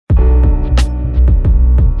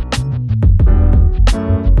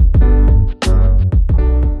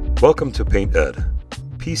Welcome to Paint Ed.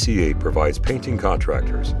 PCA provides painting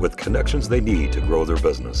contractors with connections they need to grow their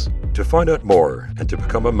business. To find out more and to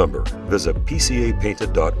become a member, visit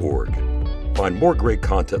pcapainted.org. Find more great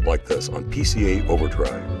content like this on PCA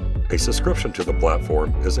Overdrive. A subscription to the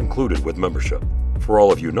platform is included with membership. For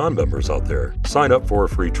all of you non-members out there, sign up for a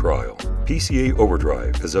free trial. PCA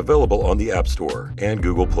Overdrive is available on the App Store and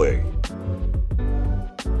Google Play.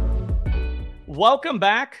 Welcome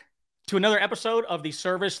back to another episode of the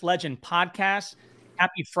Service Legend Podcast.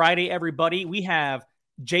 Happy Friday, everybody. We have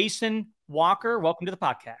Jason Walker. Welcome to the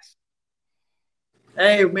podcast.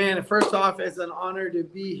 Hey, man, first off, it's an honor to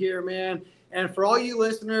be here, man. And for all you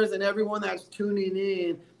listeners and everyone that's tuning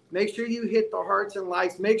in, make sure you hit the hearts and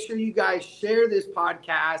likes. Make sure you guys share this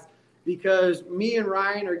podcast because me and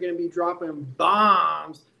Ryan are going to be dropping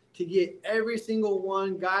bombs to get every single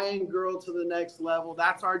one, guy and girl, to the next level.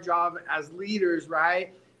 That's our job as leaders,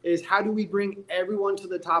 right? Is how do we bring everyone to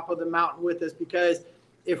the top of the mountain with us? Because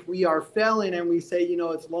if we are failing and we say,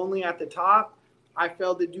 it's lonely at the top, I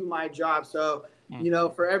failed to do my job. So,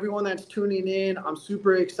 for everyone that's tuning in, I'm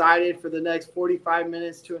super excited for the next 45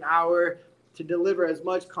 minutes to an hour to deliver as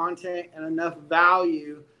much content and enough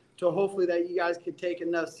value to hopefully that you guys could take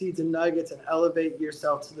enough seeds and nuggets and elevate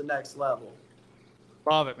yourself to the next level.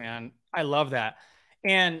 Love it, man. I love that.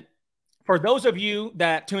 And for those of you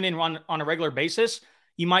that tune in on a regular basis,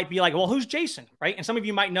 you might be like, well, who's Jason, right? And some of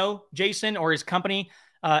you might know Jason or his company,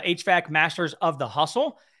 HVAC Masters of the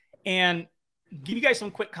Hustle. And give you guys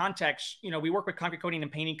some quick context. We work with concrete coating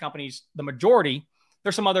and painting companies, the majority.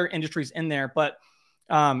 There's some other industries in there, but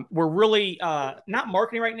we're really not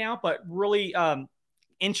marketing right now, but really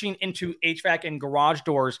inching into HVAC and garage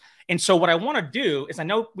doors. And so what I want to do is I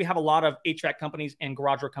know we have a lot of HVAC companies and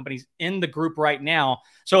garage door companies in the group right now.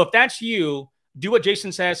 So if that's you, do what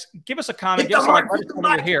Jason says. Give us a comment. Give us a like. Let us know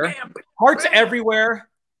you're here. Hearts everywhere.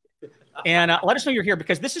 And let us know you're here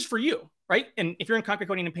because this is for you, right? And if you're in concrete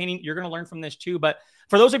coating and painting, you're going to learn from this too. But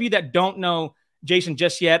for those of you that don't know Jason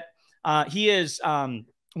just yet, he is one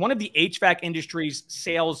of the HVAC industry's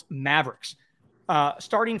sales mavericks.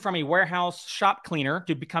 Starting from a warehouse shop cleaner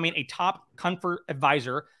to becoming a top comfort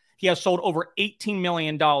advisor, he has sold over $18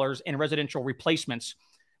 million in residential replacements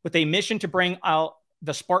with a mission to bring out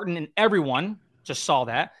the Spartan in everyone. Just saw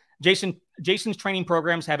that. Jason's training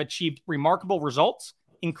programs have achieved remarkable results,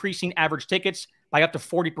 increasing average tickets by up to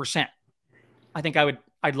 40%. I think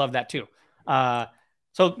I'd love that too.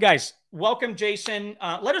 So guys, welcome Jason.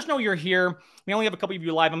 Let us know you're here. We only have a couple of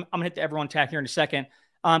you live. I'm gonna hit the everyone tag here in a second.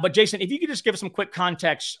 But Jason, if you could just give us some quick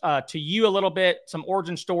context to you a little bit, some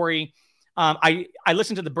origin story. I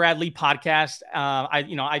listened to the Brad Lee podcast.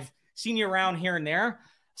 I've seen you around here and there.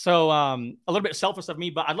 So a little bit selfish of me,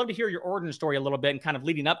 but I'd love to hear your origin story a little bit and kind of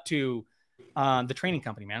leading up to the training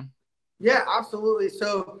company, man. Yeah, absolutely.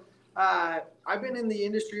 So I've been in the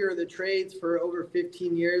industry or the trades for over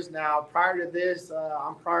 15 years now. Prior to this,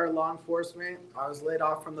 I'm prior law enforcement. I was laid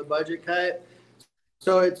off from the budget cut.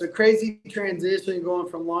 So it's a crazy transition going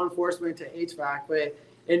from law enforcement to HVAC, but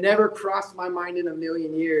it never crossed my mind in a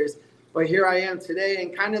million years. But here I am today,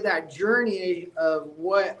 and kind of that journey of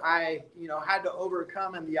what I, had to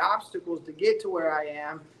overcome and the obstacles to get to where I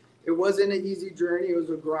am. It wasn't an easy journey. It was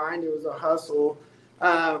a grind. It was a hustle.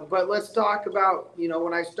 But let's talk about,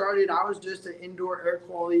 when I started, I was just an indoor air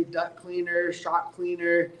quality duct cleaner, shop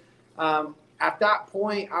cleaner. At that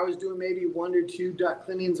point, I was doing maybe 1 or 2 duct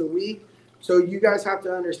cleanings a week. So you guys have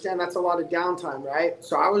to understand that's a lot of downtime, right?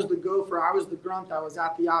 So I was the gopher. I was the grunt that was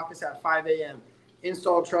at the office at 5 a.m.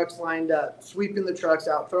 Install trucks lined up, sweeping the trucks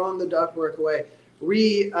out, throwing the ductwork away,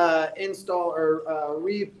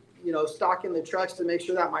 stocking the trucks to make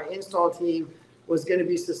sure that my install team was going to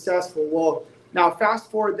be successful. Well, now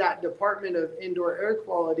fast forward that department of indoor air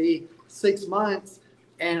quality 6 months,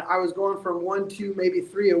 and I was going from 1, 2, maybe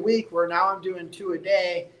 3 a week, where now I'm doing 2 a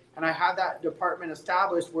day. And I had that department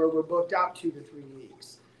established where we're booked out 2 to 3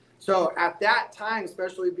 weeks. So at that time,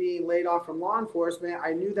 especially being laid off from law enforcement,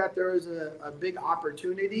 I knew that there was a big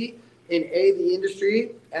opportunity in the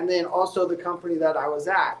industry, and then also the company that I was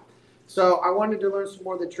at. So I wanted to learn some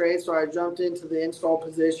more of the trade. So I jumped into the install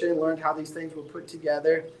position, learned how these things were put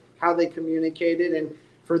together, how they communicated. And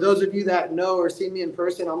for those of you that know or see me in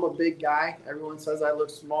person, I'm a big guy. Everyone says I look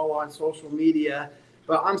small on social media.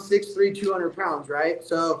 But I'm 6'3", 200 pounds, right?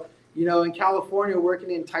 So, in California,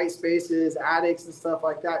 working in tight spaces, attics and stuff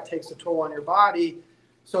like that takes a toll on your body.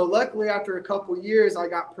 So luckily, after a couple of years, I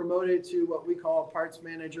got promoted to what we call a parts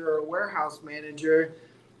manager or a warehouse manager.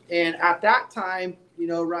 And at that time,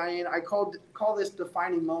 Ryan, I call this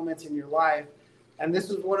defining moments in your life. And this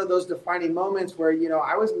was one of those defining moments where,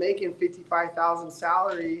 I was making $55,000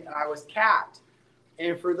 salary and I was capped.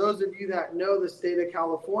 And for those of you that know the state of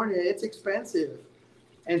California, it's expensive.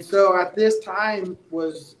 And so at this time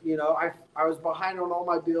was, I was behind on all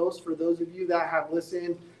my bills. For those of you that have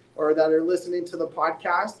listened or that are listening to the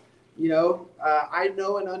podcast, I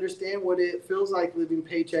know and understand what it feels like living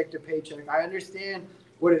paycheck to paycheck. I understand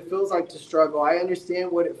what it feels like to struggle. I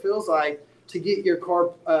understand what it feels like to get your car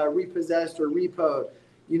repossessed or repoed.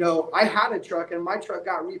 I had a truck, and my truck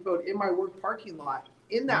got repoed in my work parking lot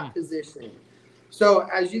in that position. So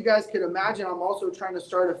as you guys could imagine, I'm also trying to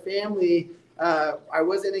start a family. I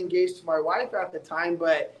wasn't engaged to my wife at the time,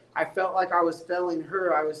 but I felt like I was failing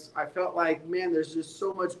her. I felt like, man, there's just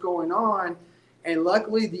so much going on. And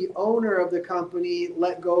luckily, the owner of the company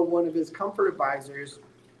let go of one of his comfort advisors.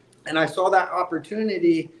 And I saw that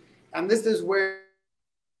opportunity. And this is where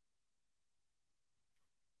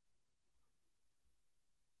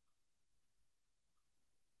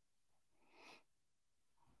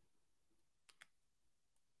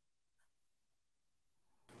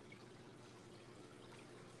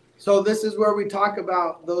we talk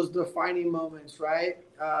about those defining moments, right?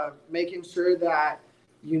 Making sure that,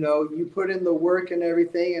 you put in the work and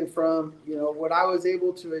everything. And from, what I was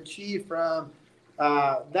able to achieve from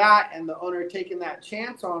that and the owner taking that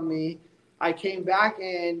chance on me, I came back,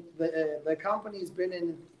 and the company's been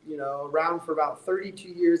in, around for about 32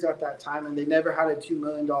 years at that time, and they never had a $2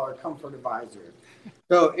 million comfort advisor.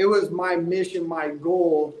 So it was my mission, my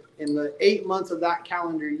goal in the 8 months of that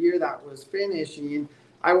calendar year that was finishing.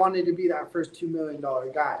 I wanted to be that first $2 million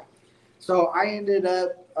guy. So I ended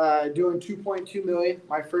up doing 2.2 million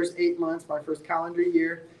my first 8 months, my first calendar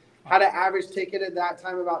year. Had an average ticket at that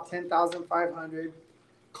time about 10,500.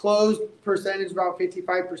 Closed percentage about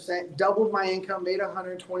 55%. Doubled my income, made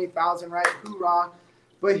 120,000. Right, hoorah!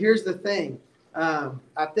 But here's the thing: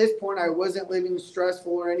 at this point, I wasn't living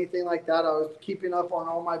stressful or anything like that. I was keeping up on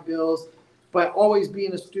all my bills, but always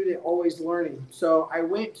being a student, always learning. So I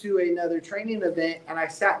went to another training event, and I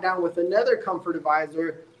sat down with another comfort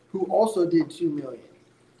advisor who also did 2 million.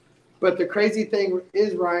 But the crazy thing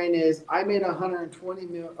is, Ryan, is I made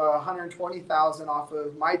 120,000 off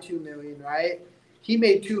of my 2 million, right? He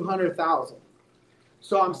made 200,000.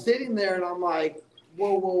 So I'm sitting there and I'm like,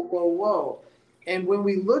 whoa. And when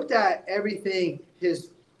we looked at everything, his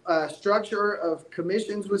structure of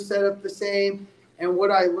commissions was set up the same. And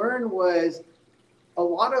what I learned was a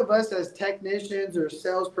lot of us as technicians or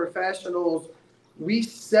sales professionals, we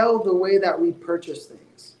sell the way that we purchase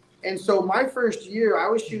things. And so my first year, I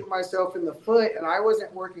was shooting myself in the foot, and I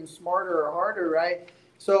wasn't working smarter or harder, right?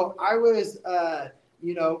 So I was, I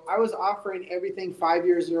was offering everything 5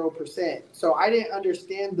 years, 0%. So I didn't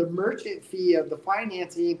understand the merchant fee of the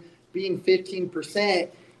financing being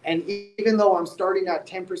 15%. And even though I'm starting at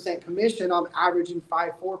 10% commission, I'm averaging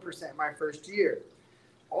 4% my first year.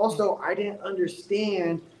 Also, I didn't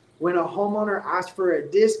understand when a homeowner asked for a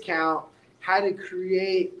discount, how to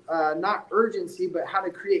create not urgency, but how to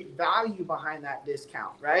create value behind that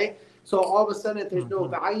discount, right? So all of a sudden, if there's no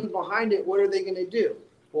value behind it, what are they going to do?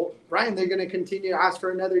 Well, Brian, they're going to continue to ask for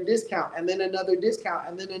another discount, and then another discount,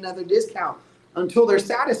 and then another discount until they're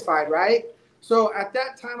satisfied, right? So at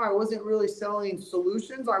that time, I wasn't really selling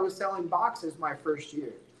solutions. I was selling boxes my first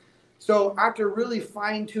year. So after really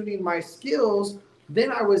fine-tuning my skills,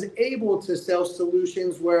 then I was able to sell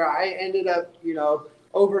solutions where I ended up,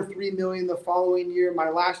 over 3 million the following year. My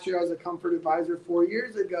last year as a comfort advisor 4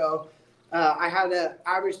 years ago, I had an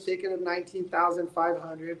average ticket of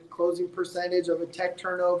 19,500, closing percentage of a tech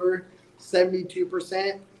turnover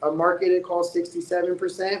 72%, a marketed call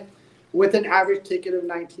 67%, with an average ticket of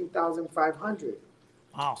 19,500.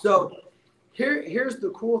 Wow. So here's the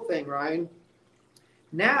cool thing, Ryan.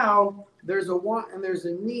 Now there's a want and there's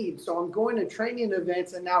a need. So I'm going to training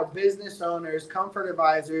events, and now business owners, comfort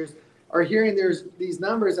advisors are hearing there's these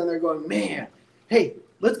numbers, and they're going, man, hey,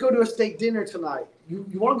 let's go to a steak dinner tonight. You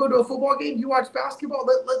want to go to a football game? You watch basketball?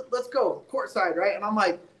 Let's go courtside, right? And I'm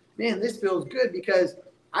like, man, this feels good, because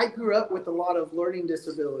I grew up with a lot of learning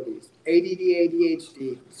disabilities, ADD,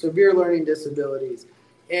 ADHD, severe learning disabilities.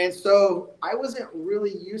 And so I wasn't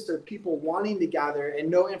really used to people wanting to gather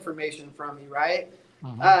and know information from me, right?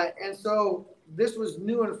 And so this was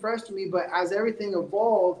new and fresh to me, but as everything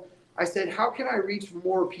evolved, I said, how can I reach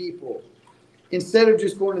more people instead of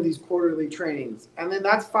just going to these quarterly trainings? And then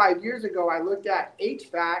that's 5 years ago. I looked at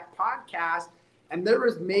HVAC podcast, and there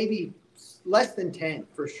was maybe less than 10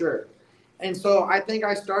 for sure. And so I think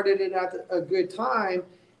I started it at a good time.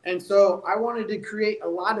 And so I wanted to create a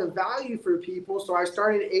lot of value for people. So I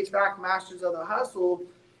started HVAC Masters of the Hustle.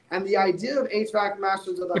 And the idea of HVAC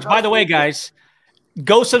Masters of the Which, Hustle, by the way, guys,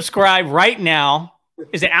 go subscribe right now.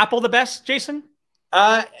 Is it Apple the best, Jason?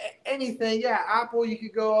 Uh, Anything, yeah. Apple, you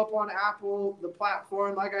could go up on Apple, the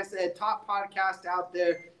platform. Like I said, top podcast out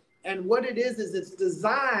there. And what it is it's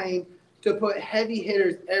designed to put heavy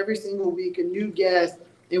hitters every single week, a new guest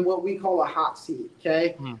in what we call a hot seat.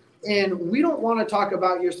 Okay. Hmm. And we don't want to talk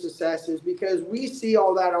about your successes because we see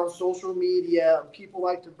all that on social media. People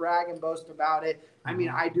like to brag and boast about it. I mean,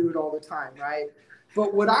 I do it all the time, right?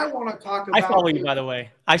 But what I want to talk about, I follow you, by the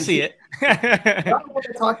way. I see it. what I want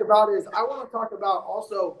to talk about is I want to talk about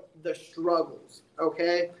also the struggles.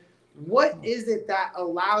 Okay, what is it that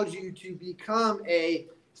allows you to become a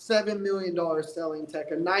 $7 million selling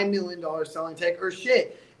tech, a $9 million selling tech, or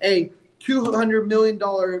a $200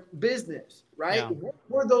 million business, right? Yeah. What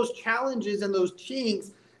were those challenges and those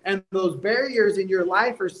chinks and those barriers in your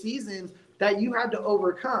life or seasons that you had to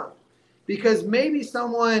overcome? Because maybe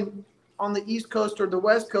someone on the East Coast or the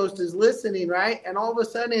West Coast is listening, right? And all of a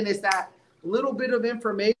sudden it's that little bit of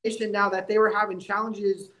information now that they were having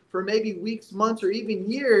challenges for maybe weeks, months, or even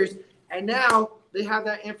years. And now they have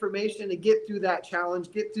that information to get through that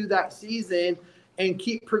challenge, get through that season, and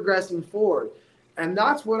keep progressing forward. And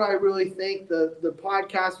that's what I really think the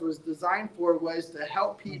podcast was designed for, was to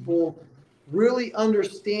help people really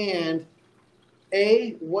understand,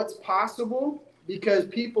 what's possible, because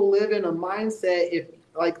people live in a mindset,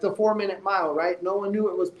 like the 4-minute mile, right? No one knew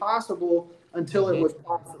it was possible until it was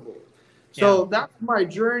possible. So that's my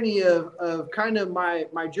journey of kind of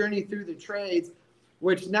my journey through the trades,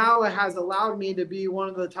 which now has allowed me to be one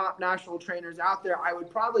of the top national trainers out there. I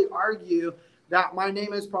would probably argue that my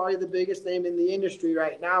name is probably the biggest name in the industry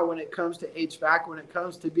right now when it comes to HVAC, when it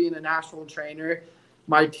comes to being a national trainer.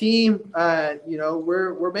 My team,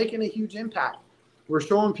 we're making a huge impact. We're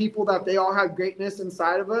showing people that they all have greatness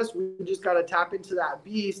inside of us. We just got to tap into that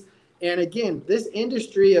beast. And again, this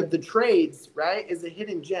industry of the trades, right, is a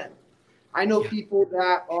hidden gem. I know people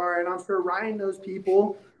that are, and I'm sure Ryan knows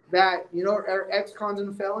people that, are ex-cons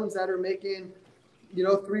and felons that are making,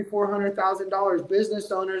 $300,000-$400,000,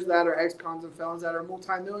 business owners that are ex-cons and felons that are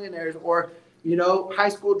multimillionaires, or, high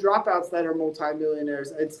school dropouts that are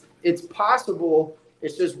multimillionaires. It's possible.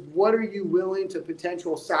 It's just, what are you willing to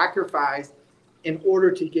potential sacrifice in order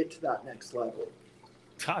to get to that next level?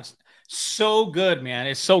 Gosh, so good, man.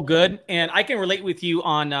 It's so good. And I can relate with you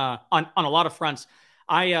on a lot of fronts.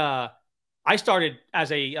 I started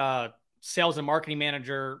as a sales and marketing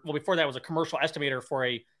manager. Well, before that, I was a commercial estimator for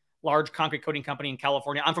a large concrete coating company in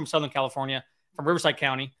California. I'm from Southern California, from Riverside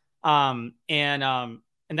County. And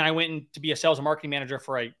then I went in to be a sales and marketing manager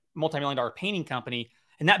for a multi-million-dollar painting company.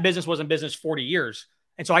 And that business was in business 40 years.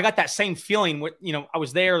 And so I got that same feeling with, I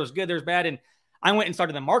was there, it was good, there's bad. And I went and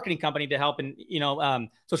started the marketing company to help. And, so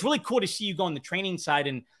it's really cool to see you go on the training side.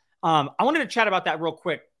 And I wanted to chat about that real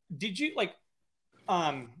quick. Did you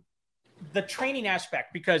the training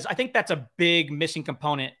aspect? Because I think that's a big missing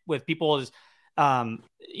component with people is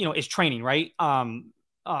training, right?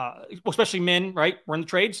 Especially men, right? We're in the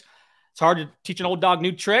trades. It's hard to teach an old dog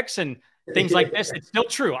new tricks and things like this. It's still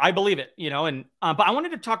true. I believe it, but I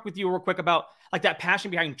wanted to talk with you real quick about like that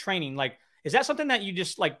passion behind training. Like, is that something that you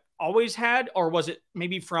just like always had, or was it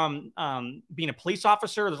maybe from being a police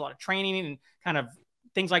officer? There's a lot of training and kind of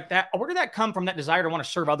things like that. Or where did that come from, that desire to want to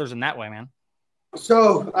serve others in that way, man?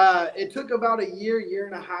 So it took about a year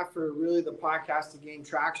and a half for really the podcast to gain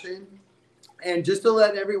traction. And just to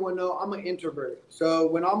let everyone know, I'm an introvert. So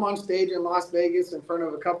when I'm on stage in Las Vegas in front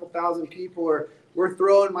of a couple thousand people, or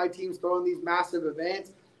my team's throwing these massive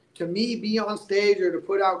events, to me, be on stage or to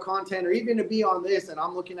put out content, or even to be on this and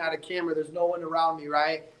I'm looking at a camera, there's no one around me,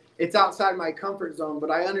 right? It's outside my comfort zone.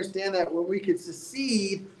 But I understand that when we could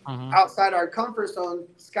succeed outside our comfort zone,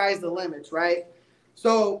 sky's the limits, right?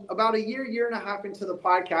 So about a year and a half into the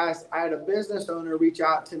podcast, I had a business owner reach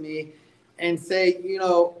out to me and say,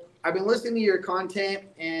 I've been listening to your content,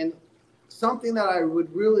 and something that I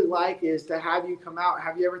would really like is to have you come out.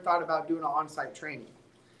 Have you ever thought about doing an on-site training?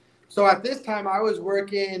 So at this time I was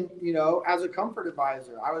working, as a comfort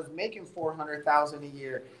advisor. I was making $400,000 a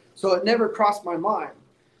year. So it never crossed my mind.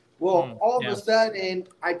 Well, all of a sudden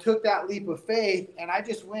I took that leap of faith and I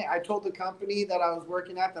just went. I told the company that I was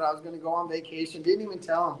working at that I was going to go on vacation. Didn't even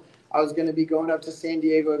tell them I was going to be going up to San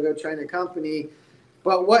Diego to go train the company.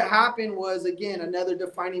 But what happened was, again, another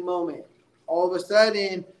defining moment. All of a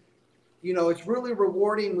sudden, it's really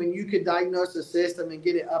rewarding when you could diagnose a system and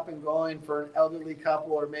get it up and going for an elderly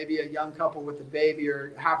couple, or maybe a young couple with a baby,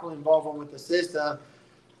 or happily involve them with the system.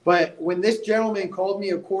 But when this gentleman called me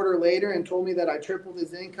a quarter later and told me that I tripled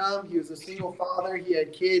his income, he was a single father, he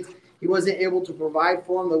had kids, he wasn't able to provide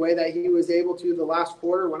for them the way that he was able to the last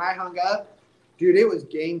quarter. When I hung up, dude, it was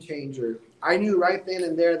game changer. I knew right then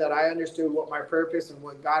and there that I understood what my purpose and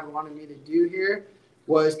what God wanted me to do here.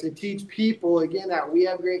 was to teach people, again, that we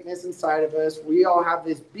have greatness inside of us. We all have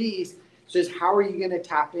this beast. It's just how are you going to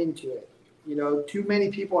tap into it? You know, too many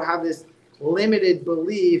people have this limited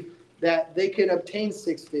belief that they can obtain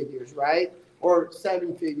 6 figures, right? Or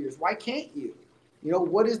 7 figures. Why can't you? You know,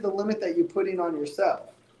 what is the limit that you're putting on yourself?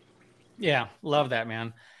 Yeah, love that,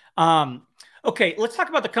 man. Okay, let's talk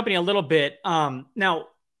about the company a little bit. Now,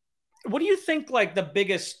 what do you think like the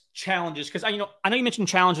biggest challenges? Because I know you mentioned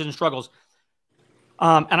challenges and struggles,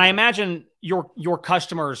 and I imagine your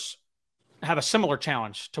customers have a similar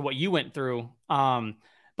challenge to what you went through.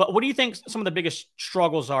 But what do you think some of the biggest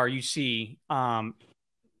struggles are you see?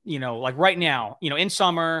 You know, like right now, you know, in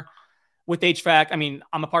summer with HVAC. I mean,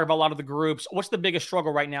 I'm a part of a lot of the groups. What's the biggest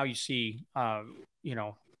struggle right now you see? You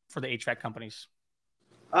know, for the HVAC companies?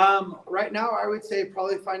 Right now, I would say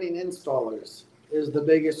probably finding installers is the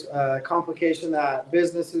biggest complication that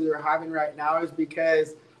businesses are having right now, is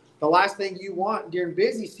because the last thing you want during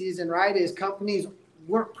busy season, right, is companies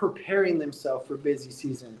weren't preparing themselves for busy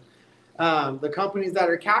season. The companies that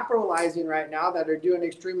are capitalizing right now that are doing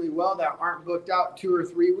extremely well, that aren't booked out 2 or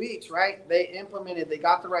 3 weeks, right? They implemented, they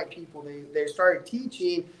got the right people, they started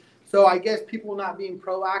teaching. So I guess people not being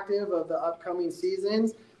proactive of the upcoming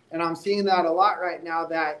seasons. And I'm seeing that a lot right now,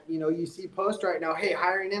 that, you know, you see posts right now, hey,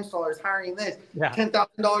 hiring installers, hiring this,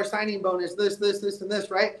 $10,000 signing bonus, this, and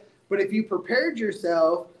this, right? But if you prepared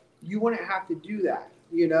yourself, you wouldn't have to do that,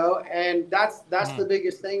 you know? And that's the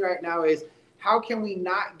biggest thing right now is, how can we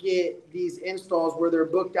not get these installs where they're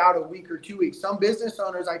booked out a week or 2 weeks? Some business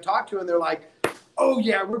owners I talk to, and they're like, oh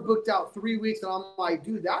yeah, we're booked out 3 weeks. And I'm like,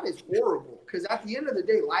 dude, that is horrible. Because at the end of the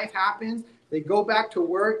day, life happens. They go back to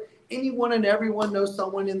work. Anyone and everyone knows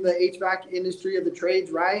someone in the HVAC industry of the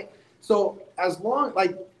trades, right? So as long,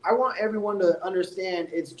 like, I want everyone to understand,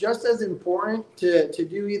 it's just as important to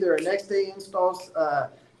do either a next day installs,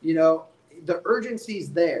 you know, the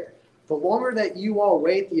urgency's there. The longer that you all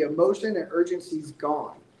wait, the emotion and urgency's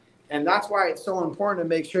gone. And that's why it's so important to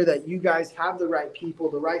make sure that you guys have the right people,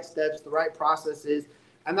 the right steps, the right processes.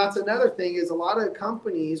 And that's another thing, is a lot of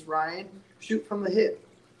companies, Ryan, shoot from the hip.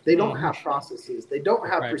 They don't have processes. They don't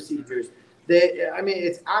have procedures. I mean,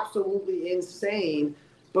 it's absolutely insane.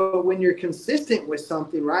 But when you're consistent with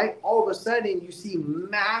something, right, all of a sudden you see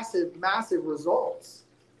massive, massive results.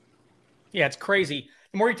 Yeah, it's crazy.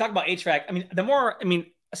 The more you talk about HVAC,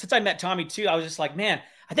 since I met Tommy too, I was just like, man,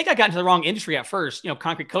 I think I got into the wrong industry at first, you know,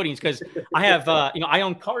 concrete coatings, because I have, I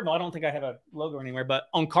own Cardinal. I don't think I have a logo anywhere, but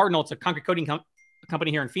own Cardinal. It's a concrete coating company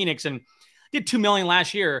here in Phoenix, and did $2 million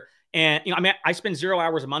last year. And, you know, I mean, I spend 0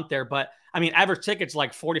 hours a month there, but I mean, average ticket's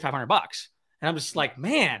like $4,500. And I'm just like,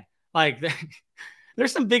 man, like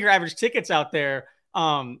there's some bigger average tickets out there.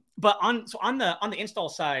 But on the install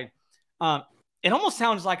side, it almost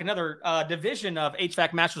sounds like another division of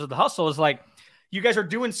HVAC Masters of the Hustle. Is like, you guys are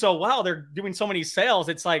doing so well. They're doing so many sales.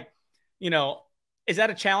 It's like, you know, is that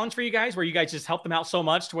a challenge for you guys, where you guys just help them out so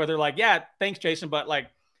much to where they're like, yeah, thanks, Jason, but like,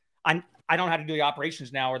 I don't know how to do the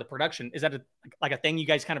operations now or the production. Is that a thing you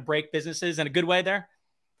guys kind of break businesses in a good way there?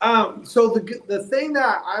 So the thing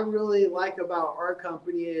that I really like about our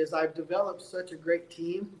company is I've developed such a great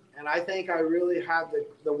team, and I think I really have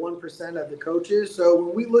the 1% of the coaches. So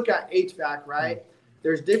when we look at HVAC, right,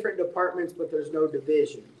 there's different departments, but there's no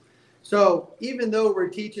division. So even though we're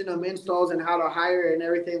teaching them installs and how to hire and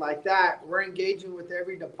everything like that, we're engaging with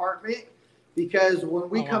every department, because when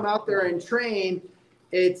we come out there and train,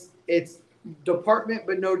 it's department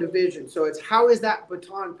but no division. So it's, how is that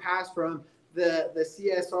baton passed from the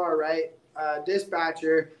CSR, right,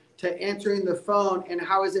 dispatcher, to answering the phone, and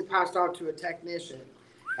how is it passed off to a technician?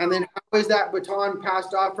 And then how is that baton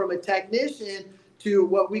passed off from a technician to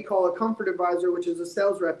what we call a comfort advisor, which is a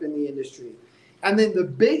sales rep in the industry? And then the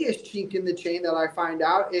biggest chink in the chain that I find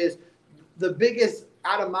out is the biggest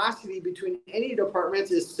animosity between any departments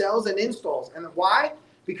is sales and installs. And why?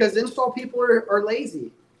 Because install people are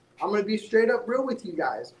lazy. I'm going to be straight up real with you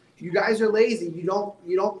guys. You guys are lazy. You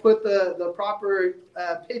don't put the proper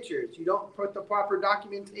pictures. You don't put the proper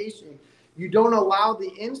documentation. You don't allow the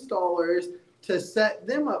installers to set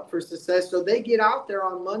them up for success. So they get out there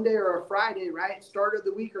on Monday or a Friday, right, start of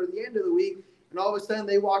the week or the end of the week, and all of a sudden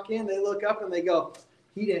they walk in, they look up and they go,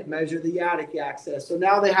 he didn't measure the attic access. So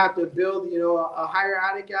now they have to build, a higher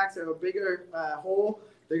attic access, a bigger hole.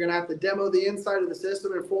 They're going to have to demo the inside of the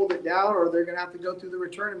system and fold it down, or they're going to have to go through the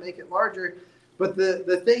return and make it larger. But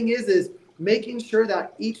the thing is making sure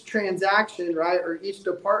that each transaction, right, or each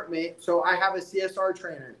department. So I have a CSR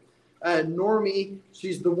trainer, Normie.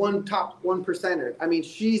 She's the top 1%er. I mean,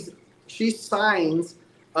 she signs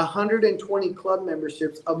 120 club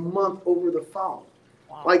memberships a month over the phone.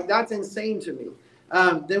 Wow. Like, that's insane to me.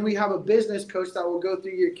 Then we have a business coach that will go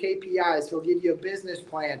through your KPIs. He'll give you a business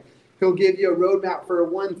plan. He'll give you a roadmap for a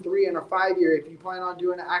 1, 3, and a 5 year. If you plan on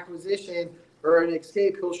doing an acquisition or an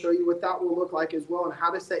escape, he'll show you what that will look like as well and how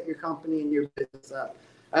to set your company and your business up.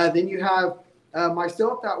 Then you have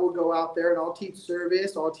myself that will go out there and I'll teach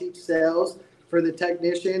service, I'll teach sales for the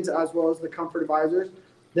technicians as well as the comfort advisors.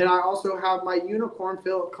 Then I also have my unicorn,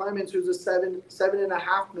 Philip Clemens, who's a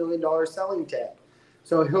 $7.5 million selling tech.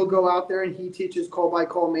 So he'll go out there and he teaches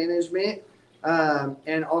call-by-call management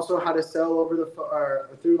and also how to sell over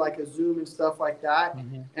through like a Zoom and stuff like that,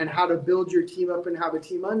 and how to build your team up and have a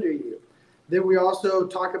team under you. Then we also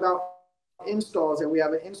talk about installs, and we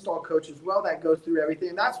have an install coach as well that goes through everything.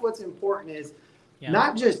 And that's what's important is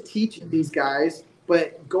not just teaching these guys,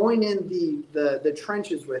 but going in the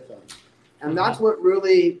trenches with them. And that's what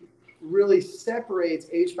really separates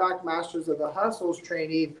HVAC Masters of the Hustles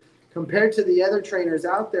training compared to the other trainers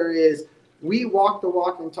out there is we walk the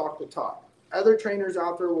walk and talk the talk. Other trainers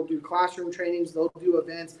out there will do classroom trainings, they'll do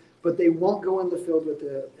events, but they won't go in the field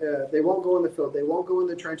they won't go in the field. They won't go in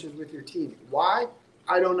the trenches with your team. Why?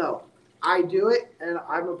 I don't know. I do it, and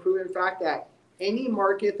I'm a proven fact that any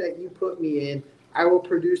market that you put me in, I will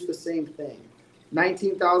produce the same thing.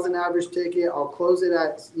 19,000 average ticket. I'll close it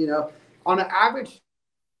at, on an average.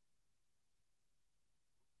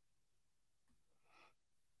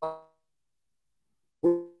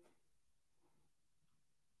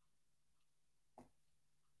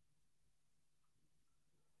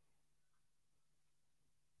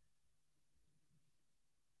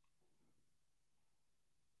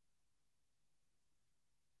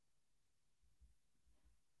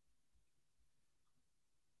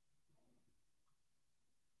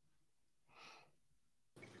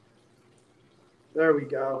 There we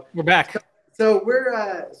go. We're back. So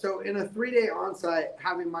we're so in a 3-day on-site,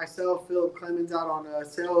 having myself, Philip Clemens, out on a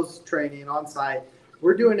sales training on-site.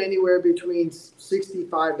 We're doing anywhere between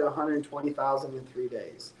 65 to 120,000 in 3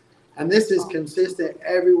 days, and this is consistent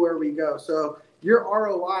everywhere we go. So your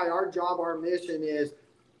ROI, our job, our mission is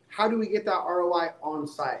how do we get that ROI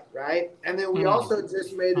on-site, right? And then we also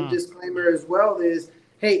just made a disclaimer as well is,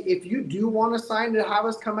 hey, if you do want to sign to have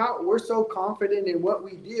us come out, we're so confident in what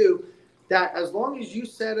we do that as long as you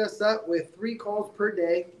set us up with 3 calls per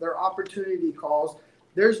day, they're opportunity calls,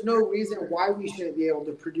 there's no reason why we shouldn't be able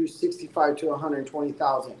to produce 65 to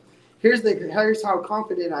 120,000. Here's how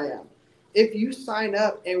confident I am. If you sign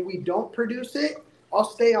up and we don't produce it, I'll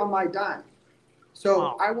stay on my dime.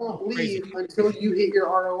 So I won't leave until you hit your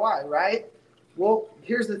ROI, right? Well,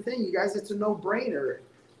 here's the thing, you guys, it's a no-brainer.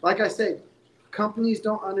 Like I said, companies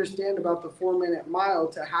don't understand about the 4-minute mile.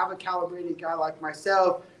 To have a calibrated guy like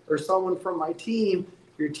myself or someone from my team,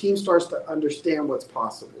 your team starts to understand what's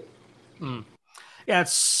possible. Yeah,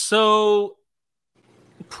 it's so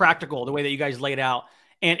practical the way that you guys laid out.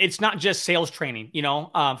 And it's not just sales training,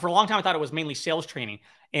 for a long time I thought it was mainly sales training.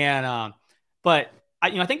 And, but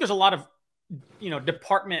I think there's a lot of,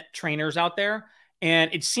 department trainers out there.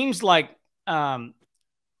 And it seems like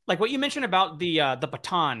what you mentioned about the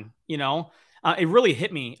baton, it really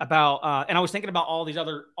hit me about, and I was thinking about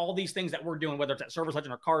all these things that we're doing, whether it's at Service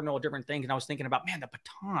Legend or Cardinal or different things. And I was thinking about, man, the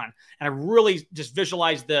baton. And I really just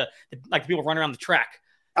visualized the people running around the track.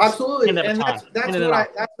 Absolutely. And that's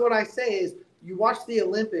what I say is you watch the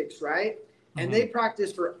Olympics, right? And they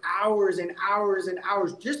practice for hours and hours and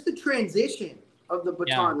hours, just the transition of the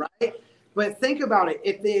baton, right? But think about it.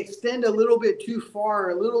 If they extend a little bit too far or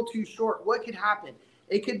a little too short, what could happen?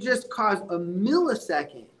 It could just cause a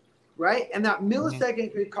millisecond, right? And that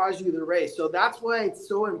millisecond could cause you the race. So that's why it's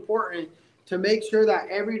so important to make sure that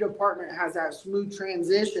every department has that smooth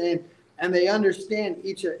transition and they understand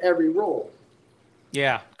each and every role.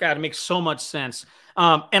 Yeah, God, it makes so much sense.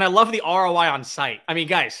 And I love the ROI on site. I mean,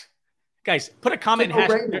 guys, put a comment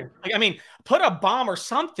put a bomb or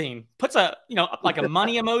something. Puts a, like a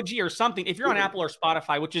money emoji or something. If you're on Apple or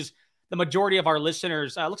Spotify, which is the majority of our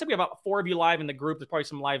listeners, looks like we have about 4 of you live in the group. There's probably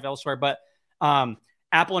some live elsewhere, but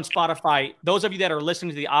Apple and Spotify, those of you that are listening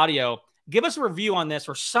to the audio, give us a review on this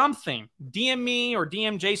or something. DM me or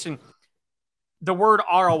DM Jason the word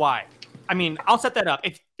ROI. I mean, I'll set that up.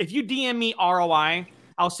 If you DM me ROI,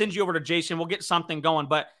 I'll send you over to Jason. We'll get something going.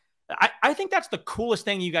 But I think that's the coolest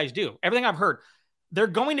thing you guys do. Everything I've heard, they're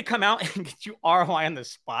going to come out and get you ROI on the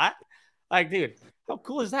spot. Like, dude, how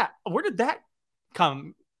cool is that? Where did that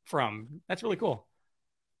come from? That's really cool.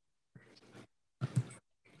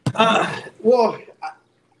 Well,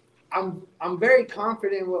 I'm very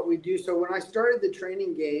confident in what we do. So when I started the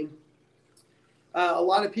training game, a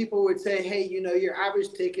lot of people would say, hey, your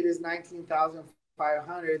average ticket is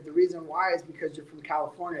 $19,500. The reason why is because you're from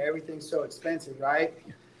California. Everything's so expensive, right?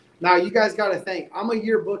 Now you guys got to think, I'm a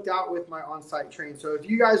year booked out with my on-site train. So if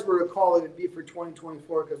you guys were to call, it would be for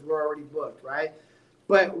 2024 because we're already booked, right?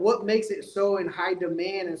 But what makes it so in high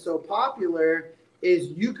demand and so popular is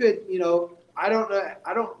you could, I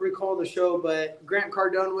don't recall the show, but Grant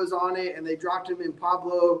Cardone was on it and they dropped him in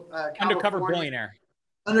Pablo, Undercover Billionaire.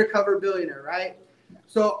 Undercover Billionaire, right?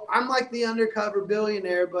 So I'm like the undercover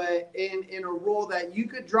billionaire, but in a role that you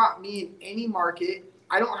could drop me in any market.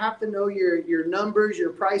 I don't have to know your numbers, your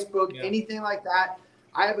price book, anything like that.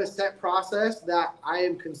 I have a set process that I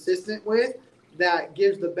am consistent with that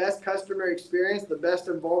gives the best customer experience, the best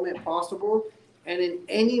involvement possible. And in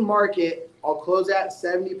any market, I'll close at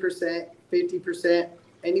 70%, 50%,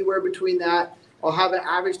 anywhere between that. I'll have an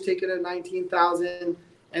average ticket of 19,000.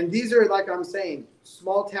 And these are, like I'm saying,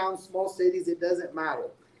 small towns, small cities, it doesn't matter.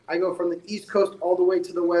 I go from the East Coast all the way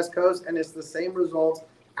to the West Coast, and it's the same results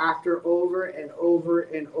after over and over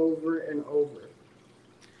and over and over.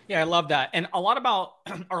 Yeah, I love that. And a lot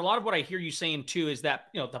of what I hear you saying too is that,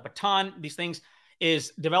 the baton, these things,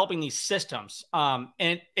 is developing these systems.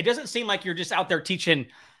 And it doesn't seem like you're just out there teaching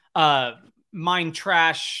mind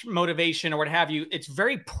trash motivation or what have you. It's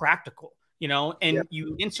very practical, and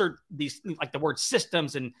you insert these, like the word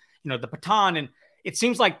systems and, the baton. And it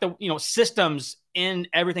seems like the, systems in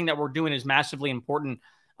everything that we're doing is massively important.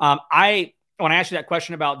 When I asked you that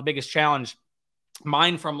question about the biggest challenge,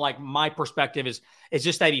 mine from like my perspective is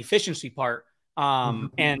just that efficiency part.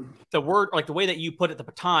 And the word, like the way that you put it, the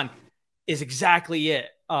baton, is exactly it.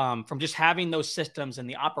 From just having those systems and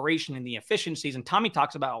the operation and the efficiencies, and Tommy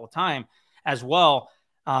talks about all the time as well.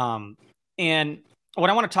 And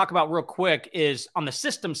what I want to talk about real quick is on the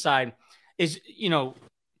system side is,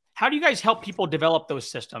 how do you guys help people develop those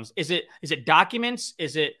systems? Is it documents?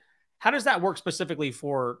 How does that work specifically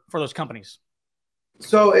for those companies?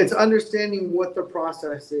 So it's understanding what the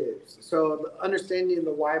process is. So understanding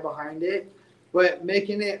the why behind it, but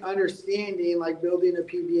making it understanding, like building a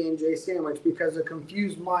PB&J sandwich, because a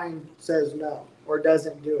confused mind says no or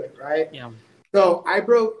doesn't do it, right? Yeah. So I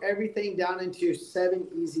broke everything down into 7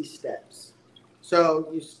 easy steps. So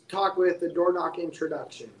you talk with the door knock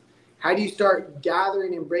introduction. How do you start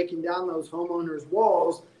gathering and breaking down those homeowners'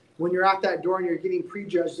 walls when you're at that door and you're getting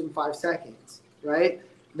prejudged in 5 seconds, right?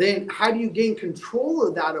 Then how do you gain control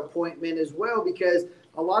of that appointment as well? Because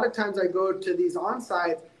a lot of times I go to these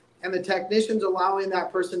on-sites and the technician's allowing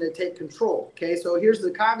that person to take control. Okay, so here's the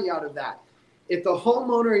caveat of that. If the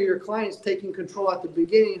homeowner or your client's taking control at the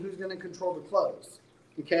beginning, who's going to control the close?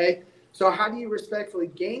 Okay, so how do you respectfully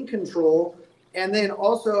gain control? And then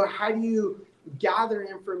also, how do you gather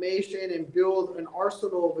information and build an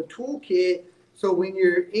arsenal of a toolkit so when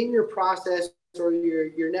you're in your process or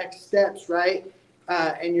your next steps, right?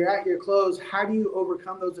 And you're at your close, how do you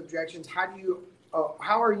overcome those objections? How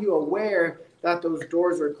are you aware that those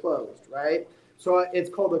doors are closed, right? So it's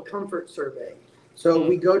called a comfort survey. So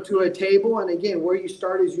we go to a table, and again, where you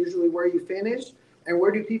start is usually where you finish. And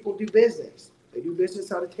where do people do business? They do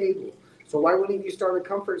business at a table. So why wouldn't you start a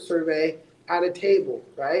comfort survey at a table,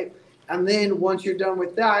 right? And then once you're done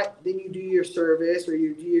with that, then you do your service or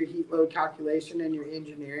you do your heat load calculation and your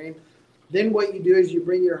engineering. Then what you do is you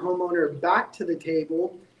bring your homeowner back to the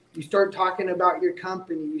table. You start talking about your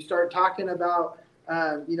company. You start talking about,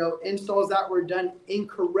 installs that were done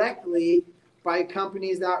incorrectly by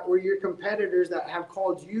companies that were your competitors that have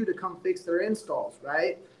called you to come fix their installs,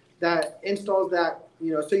 right? That installs that,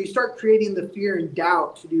 so you start creating the fear and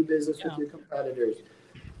doubt to do business with your competitors.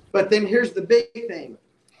 But then here's the big thing.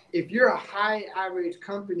 If you're a high average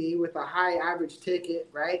company with a high average ticket,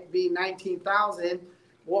 right, being 19,000,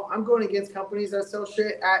 well, I'm going against companies that sell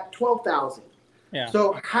shit at 12,000. Yeah.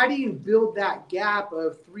 So how do you build that gap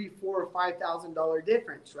of $3,000, $4,000, or $5,000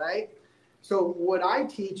 difference, right? So what I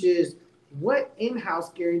teach is what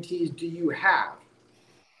in-house guarantees do you have?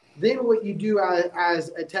 Then what you do as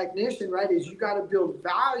a technician, right, is you got to build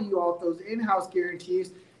value off those in-house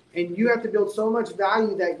guarantees, and you have to build so much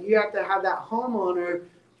value that you have to have that homeowner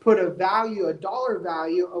put a dollar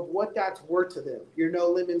value of what that's worth to them. Your no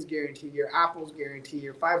limits guarantee, your Apple's guarantee,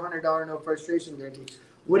 your $500 no frustration guarantee,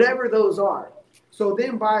 whatever those are. So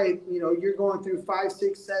then by, you're going through 5,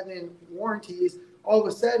 6, 7 warranties, all of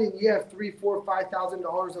a sudden you have $3,000, $4,000,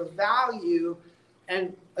 $5,000 of value.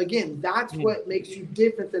 And again, that's what makes you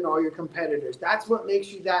different than all your competitors. That's what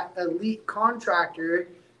makes you that elite contractor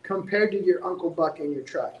compared to your Uncle Buck in your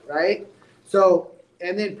truck, right? So,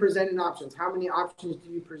 and then presenting options. How many options do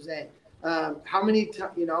you present? How many,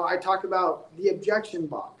 I talk about the objection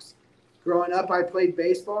box. Growing up, I played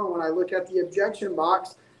baseball, and when I look at the objection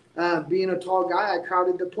box, being a tall guy, I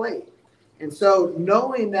crowded the plate. And so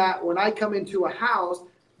knowing that when I come into a house,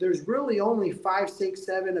 there's really only 5, 6,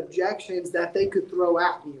 7 objections that they could throw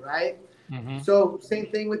at me, right? Mm-hmm. So same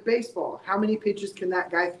thing with baseball. How many pitches can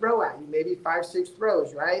that guy throw at you? Maybe 5, 6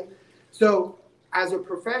 throws, right? So as a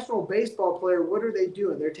professional baseball player, what are they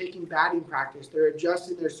doing? They're taking batting practice. They're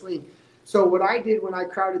adjusting their swing. So what I did when I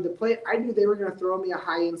crowded the plate, I knew they were going to throw me a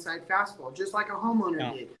high inside fastball, just like a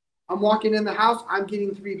homeowner did. I'm walking in the house. I'm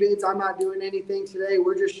getting 3 bids. I'm not doing anything today.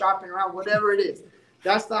 We're just shopping around, whatever it is.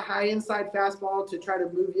 That's the high inside fastball to try to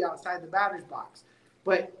move you outside the batter's box.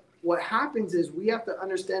 But what happens is we have to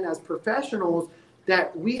understand as professionals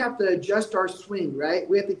that we have to adjust our swing, right?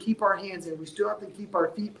 We have to keep our hands in. We still have to keep our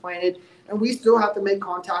feet planted, and we still have to make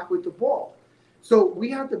contact with the ball. So we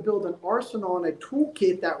have to build an arsenal and a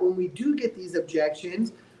toolkit that when we do get these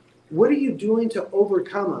objections, what are you doing to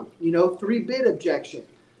overcome them? 3-bid objection.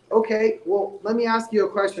 Okay, well, let me ask you a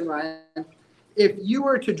question, Ryan. If you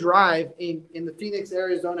were to drive in the Phoenix,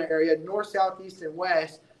 Arizona area, north, south, east, and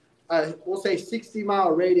west, we'll say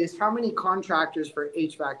 60-mile radius, how many contractors for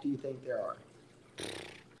HVAC do you think there are?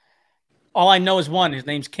 All I know is one. His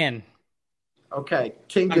name's Ken. Okay,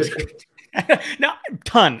 Ken Goodrich. No, a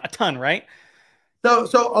ton, right?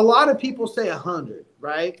 So a lot of people say 100,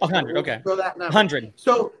 right? 100, okay. So that number. 100.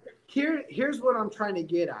 So here's what I'm trying to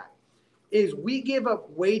get at, is we give up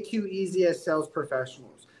way too easy as sales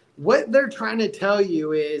professionals. What they're trying to tell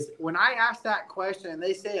you is when I ask that question and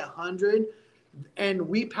they say 100 and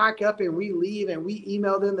we pack up and we leave and we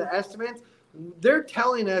email them the estimates, they're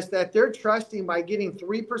telling us that they're trusting by getting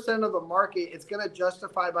 3% of the market, it's going to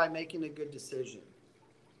justify by making a good decision.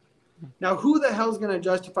 Now, who the hell is going to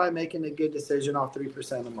justify making a good decision off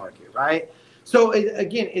 3% of the market, right? So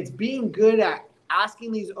again, it's being good at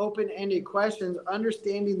asking these open-ended questions,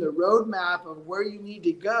 understanding the roadmap of where you need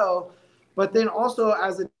to go. But then also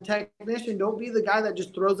as a technician, don't be the guy that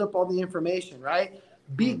just throws up all the information, right?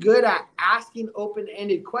 Be good at asking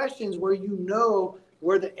open-ended questions where you know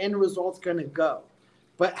where the end result's going to go.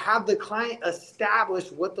 But have the client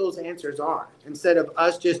establish what those answers are instead of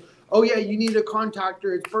us just, oh, yeah, you need a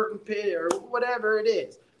contactor, it's Burton Pitt or whatever it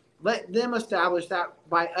is. Let them establish that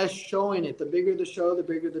by us showing it. The bigger the show, the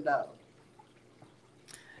bigger the dough.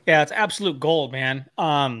 Yeah, it's absolute gold, man.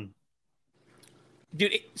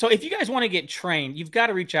 Dude, so if you guys want to get trained, you've got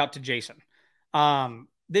to reach out to Jason.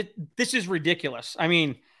 This is ridiculous. I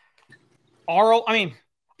mean,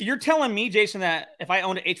 you're telling me, Jason, that if I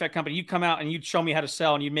owned an HVAC company, you'd come out and you'd show me how to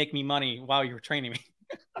sell and you'd make me money while you were training me.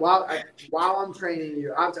 while I'm training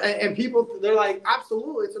you. And people, they're like,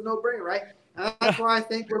 absolutely, it's a no-brainer, right? And that's why I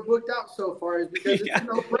think we're booked out so far, is because it's a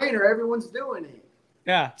no-brainer. Everyone's doing it.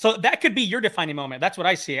 Yeah. So that could be your defining moment. That's what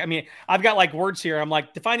I see. I mean, I've got like words here. I'm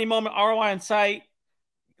like, defining moment, ROI on site.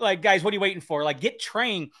 Like, guys, what are you waiting for? Like, get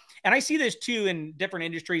trained. And I see this too in different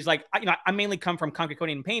industries. Like, I mainly come from concrete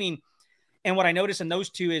coating and painting. And what I notice in those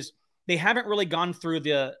two is they haven't really gone through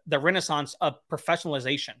the renaissance of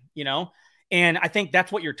professionalization, And I think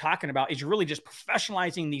that's what you're talking about, is you're really just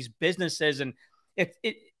professionalizing these businesses. And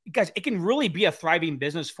guys, it can really be a thriving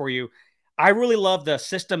business for you. I really love the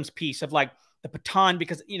systems piece of like the baton,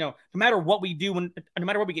 because, no matter what we do, no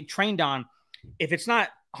matter what we get trained on, if it's not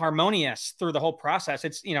harmonious through the whole process,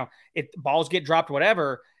 it's, balls get dropped,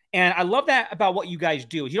 whatever. And I love that about what you guys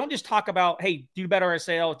do. You don't just talk about, hey, do better at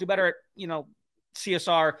sales, do better at,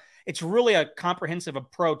 CSR. It's really a comprehensive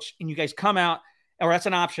approach, and you guys come out, or that's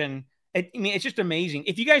an option. It's just amazing.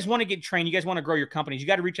 If you guys want to get trained, you guys want to grow your companies, you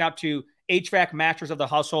got to reach out to HVAC Masters of the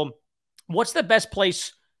Hustle. What's the best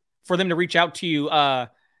place for them to reach out to you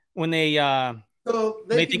when they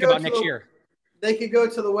think about next year? They could go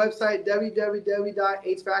to the website,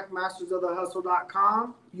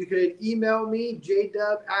 www.hvacmastersofthehustle.com. You could email me,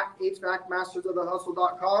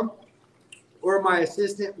 jdub@hvacmastersofthehustle.com, or my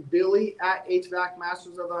assistant, Billy, at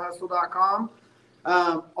hvacmastersofthehustle.com.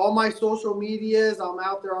 All my social medias, I'm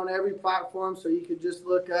out there on every platform, so you could just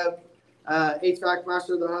look up HVAC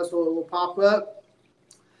Master of the Hustle. It will pop up.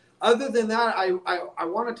 Other than that, I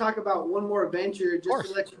want to talk about one more venture just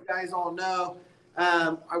to let you guys all know.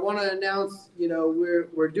 I want to announce,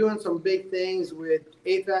 we're doing some big things with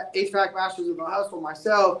HVAC Masters of the Hustle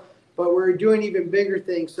myself, but we're doing even bigger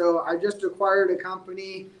things. So I just acquired a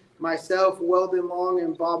company, myself, Weldon Long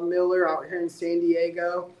and Bob Miller, out here in San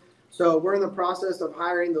Diego. So we're in the process of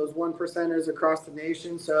hiring those 1%ers across the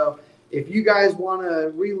nation. So if you guys want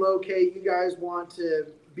to relocate, you guys want to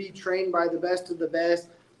be trained by the best of the best,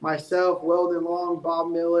 myself, Weldon Long,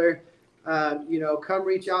 Bob Miller, come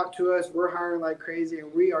reach out to us. We're hiring like crazy,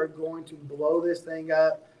 and we are going to blow this thing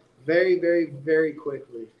up very, very, very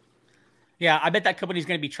quickly. Yeah, I bet that company's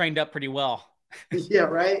going to be trained up pretty well. Yeah,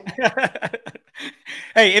 right?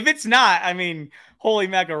 Hey, if it's not, holy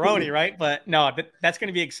macaroni, right? But no, that's going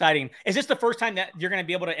to be exciting. Is this the first time that you're going to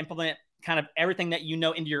be able to implement kind of everything that you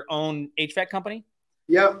know into your own HVAC company?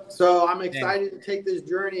 Yep. So I'm excited to take this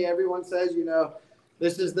journey. Everyone says,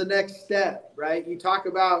 this is the next step, right? You talk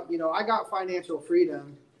about, I got financial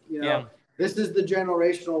freedom, This is the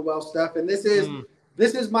generational wealth stuff. And this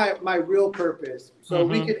is my real purpose. So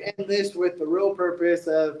we could end this with the real purpose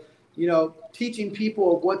of, teaching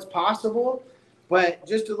people what's possible. But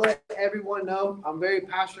just to let everyone know, I'm very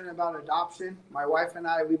passionate about adoption. My wife and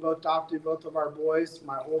I, we both adopted both of our boys.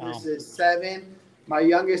 My oldest is 7. My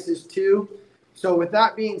youngest is 2. So with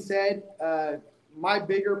that being said, my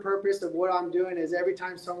bigger purpose of what I'm doing is every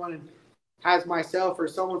time someone has myself or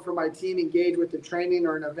someone from my team engage with the training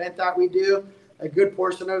or an event that we do, a good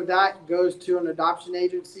portion of that goes to an adoption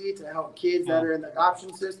agency to help kids that are in the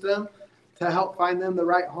adoption system, to help find them the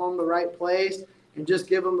right home, the right place, and just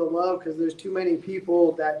give them the love, because there's too many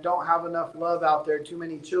people that don't have enough love out there, too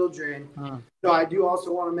many children. So I do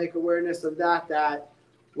also want to make awareness of that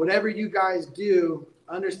whatever you guys do,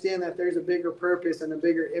 understand that there's a bigger purpose and a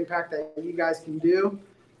bigger impact that you guys can do.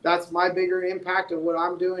 That's my bigger impact of what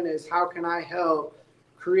I'm doing, is how can I help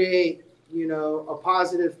create, a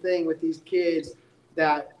positive thing with these kids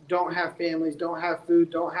that don't have families, don't have food,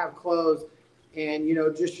 don't have clothes, and,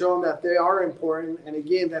 just show them that they are important. And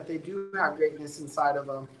again, that they do have greatness inside of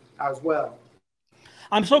them as well.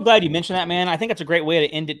 I'm so glad you mentioned that, man. I think that's a great way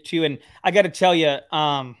to end it too. And I got to tell you,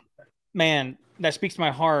 man, that speaks to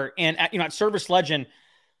my heart. And at Service Legend,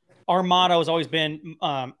 our motto has always been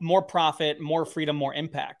more profit, more freedom, more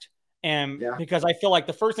impact. And because I feel like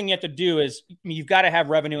the first thing you have to do is you've got to have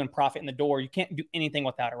revenue and profit in the door. You can't do anything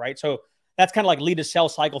without it, right? So that's kind of like lead to sell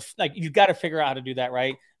cycle. Like you've got to figure out how to do that,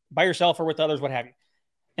 right? By yourself or with others, what have you.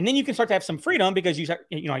 And then you can start to have some freedom because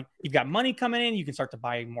you've got money coming in. You can start to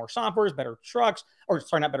buy more Sompers, better trucks, or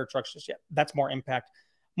sorry, not better trucks just yet. That's more impact.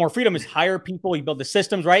 More freedom is hire people. You build the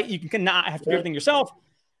systems, right? You can not have to do everything yourself.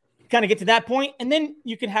 Kind of get to that point, and then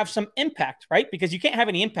you can have some impact, right? Because you can't have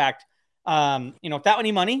any impact, without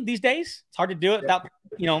any money these days. It's hard to do it without,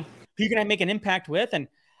 who you can make an impact with. And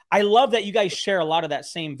I love that you guys share a lot of that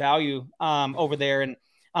same value over there. And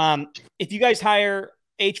if you guys hire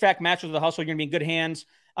HVAC Masters of the Hustle, you're gonna be in good hands.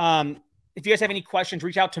 If you guys have any questions,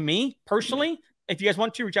 reach out to me personally. If you guys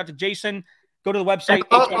want to, reach out to Jason. Go to the website.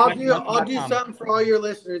 I'll do something for all your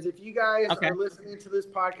listeners. If you guys are listening to this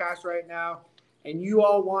podcast right now, and you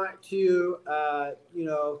all want to,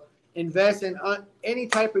 invest in any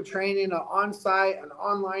type of training, an on-site, an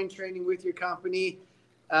online training with your company,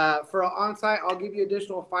 for an on-site, I'll give you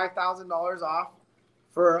additional $5,000 off.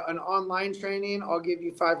 For an online training, I'll give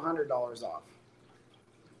you $500 off.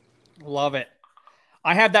 Love it.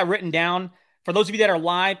 I have that written down. For those of you that are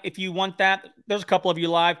live, if you want that, there's a couple of you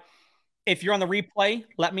live. If you're on the replay,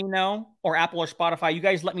 let me know, or Apple or Spotify. You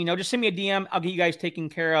guys let me know. Just send me a DM. I'll get you guys taken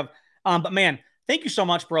care of. But man, thank you so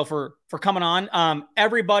much, bro, for coming on.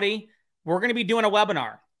 Everybody, we're going to be doing a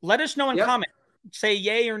webinar. Let us know in comment. Say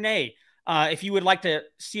yay or nay. If you would like to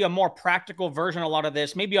see a more practical version of a lot of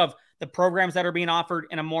this, maybe of the programs that are being offered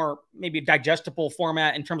in a more maybe digestible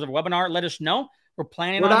format in terms of a webinar, let us know. We're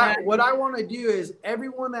planning on that. What I want to do is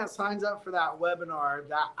everyone that signs up for that webinar,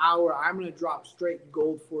 that hour, I'm going to drop straight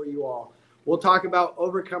gold for you all. We'll talk about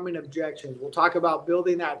overcoming objections. We'll talk about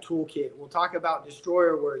building that toolkit. We'll talk about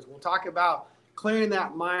destroyer words. We'll talk about clearing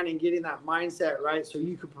that mind and getting that mindset right so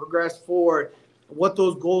you can progress forward, what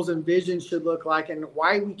those goals and visions should look like, and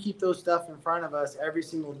why we keep those stuff in front of us every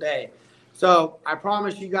single day. So I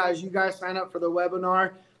promise you guys sign up for the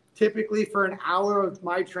webinar. Typically for an hour of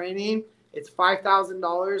my training, it's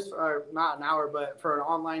 $5,000, or not an hour, but for an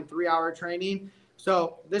online 3-hour training.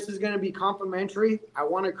 So this is going to be complimentary. I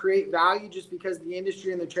want to create value just because the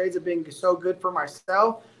industry and the trades have been so good for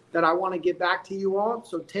myself that I want to get back to you all.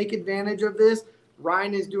 So take advantage of this.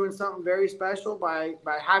 Ryan is doing something very special by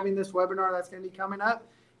having this webinar that's going to be coming up.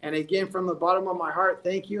 And again, from the bottom of my heart,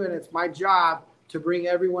 thank you. And it's my job to bring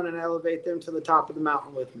everyone and elevate them to the top of the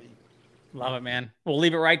mountain with me. Love it, man. We'll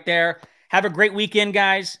leave it right there. Have a great weekend,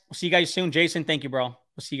 guys. We'll see you guys soon. Jason, thank you, bro. We'll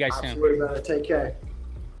see you guys soon. Absolutely, brother. Take care.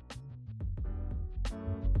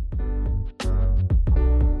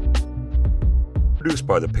 Produced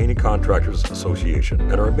by the Painting Contractors Association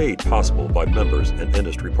and are made possible by members and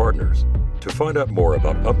industry partners. To find out more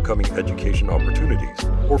about upcoming education opportunities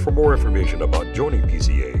or for more information about joining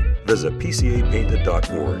PCA, visit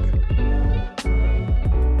pcapainted.org.